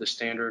title of the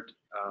standard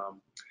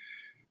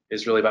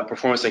is really about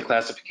performance and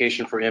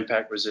classification for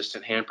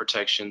impact-resistant hand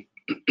protection.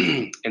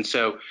 And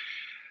so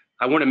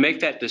I want to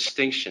make that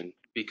distinction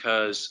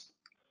because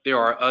there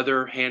are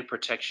other hand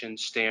protection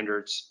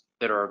standards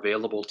that are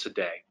available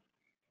today.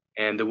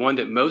 And the one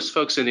that most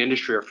folks in the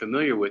industry are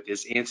familiar with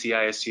is ANSI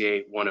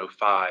ISEA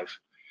 105,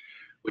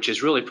 which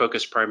is really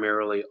focused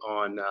primarily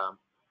on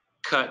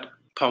cut,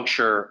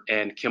 puncture,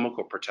 and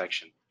chemical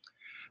protection.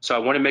 So I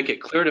want to make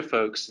it clear to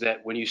folks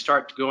that when you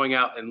start going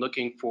out and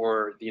looking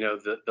for,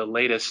 the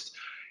latest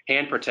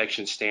hand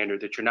protection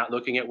standard, that you're not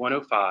looking at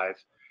 105,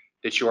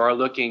 that you are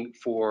looking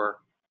for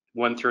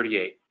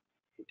 138.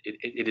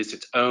 It is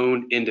its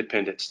own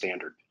independent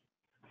standard.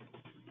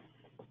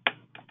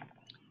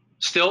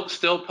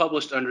 Still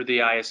published under the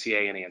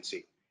ISEA and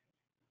ANSI.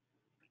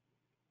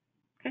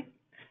 Okay,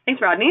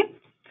 thanks, Rodney.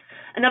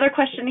 Another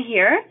question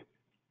here.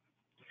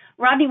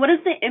 Rodney, what is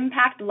the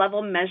impact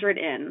level measured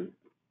in?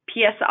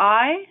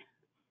 PSI?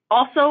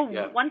 Also,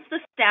 once the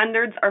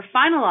standards are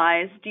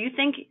finalized, do you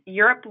think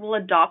Europe will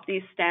adopt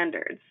these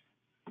standards?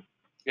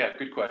 Yeah,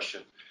 good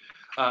question.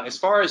 As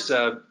far as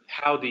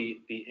how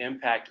the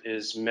impact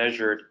is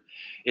measured,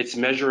 it's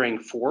measuring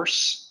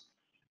force,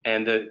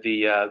 and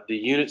the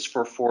units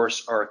for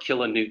force are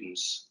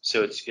kilonewtons.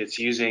 So it's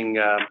using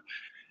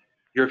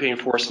European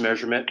force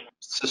measurement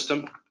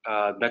system.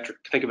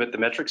 Think of it the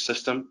metric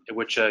system,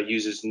 which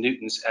uses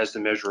newtons as the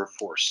measure of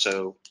force.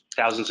 So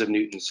thousands of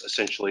newtons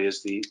essentially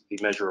is the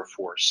measure of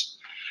force.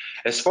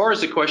 As far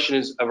as the question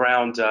is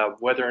around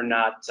whether or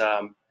not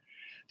the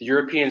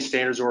European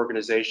standards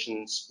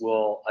organizations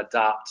will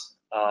adopt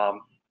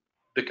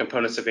the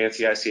components of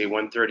ANSI ICA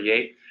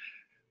 138,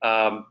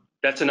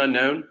 that's an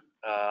unknown.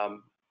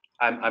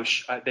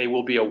 They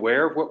will be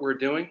aware of what we're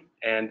doing,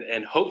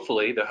 and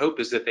hopefully the hope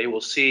is that they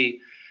will see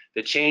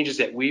the changes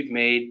that we've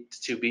made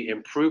to be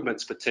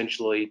improvements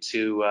potentially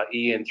to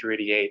EN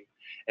 388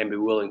 and be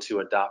willing to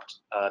adopt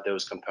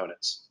those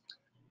components.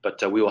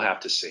 But we will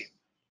have to see.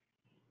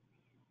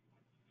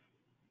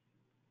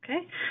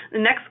 Okay, the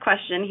next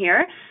question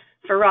here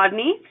for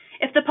Rodney.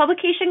 If the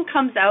publication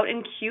comes out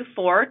in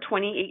Q4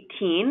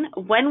 2018,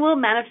 when will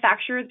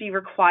manufacturers be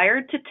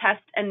required to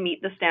test and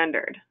meet the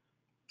standard?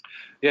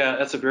 Yeah,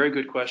 that's a very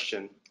good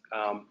question.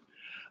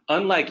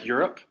 Unlike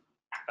Europe,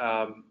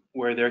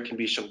 where there can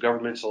be some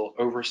governmental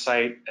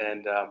oversight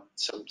and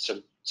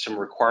some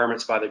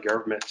requirements by the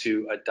government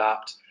to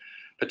adopt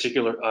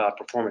particular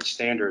performance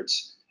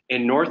standards,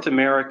 in North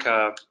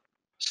America,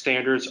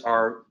 standards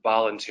are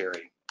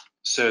voluntary.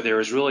 So there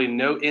is really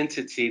no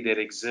entity that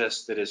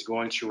exists that is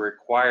going to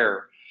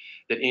require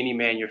that any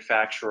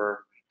manufacturer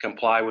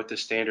comply with the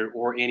standard,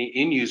 or any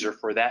end user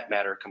for that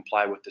matter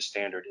comply with the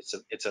standard.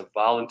 It's a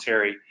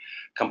voluntary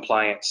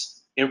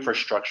compliance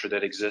infrastructure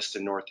that exists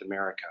in North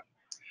America.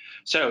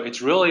 So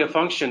it's really a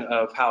function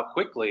of how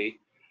quickly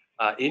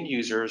end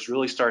users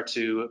really start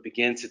to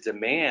begin to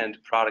demand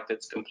product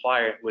that's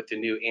compliant with the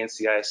new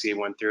ANSI ISEA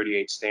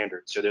 138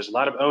 standard. So there's a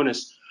lot of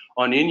onus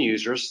on end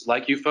users,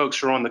 like you folks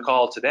who are on the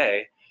call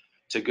today,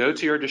 to go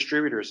to your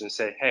distributors and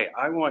say, hey,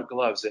 I want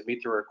gloves that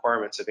meet the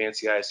requirements of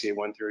ANSI ISEA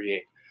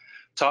 138.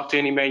 Talk to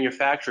any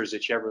manufacturers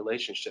that you have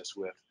relationships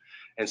with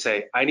and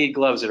say, I need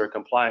gloves that are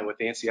compliant with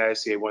ANSI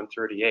ISEA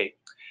 138.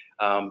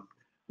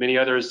 Many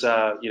others,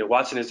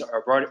 Watson is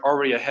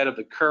already ahead of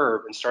the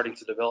curve and starting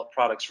to develop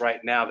products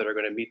right now that are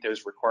going to meet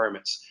those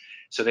requirements.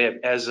 So they have,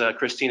 as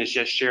Christina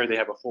just shared, they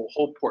have a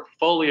whole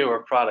portfolio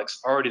of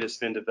products already that's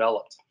been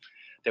developed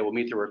that will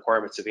meet the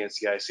requirements of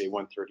ANSI ISEA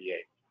 138.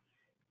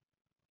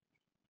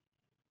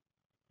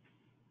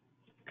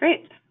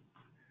 Great.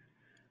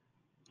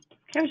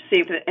 Okay, let's see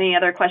if any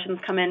other questions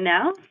come in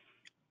now.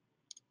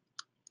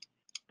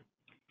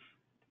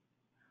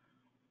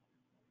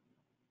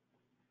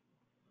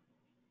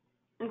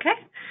 Okay.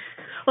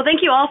 Well,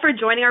 thank you all for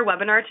joining our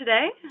webinar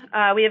today.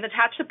 We have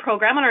attached a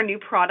program on our new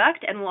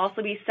product, and we'll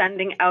also be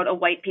sending out a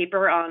white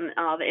paper on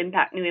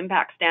the new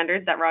impact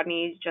standards that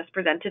Rodney just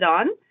presented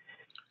on.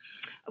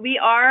 We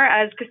are,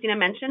 as Christina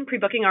mentioned,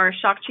 pre-booking our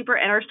Shock Trooper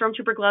and our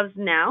Stormtrooper gloves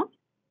now.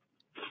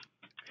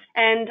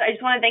 And I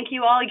just want to thank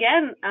you all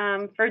again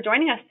for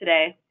joining us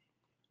today.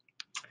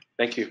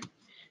 Thank you.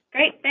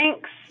 Great,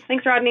 thanks.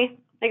 Thanks, Rodney.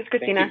 Thanks,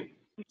 Christina. Thank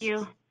you.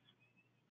 Thank you.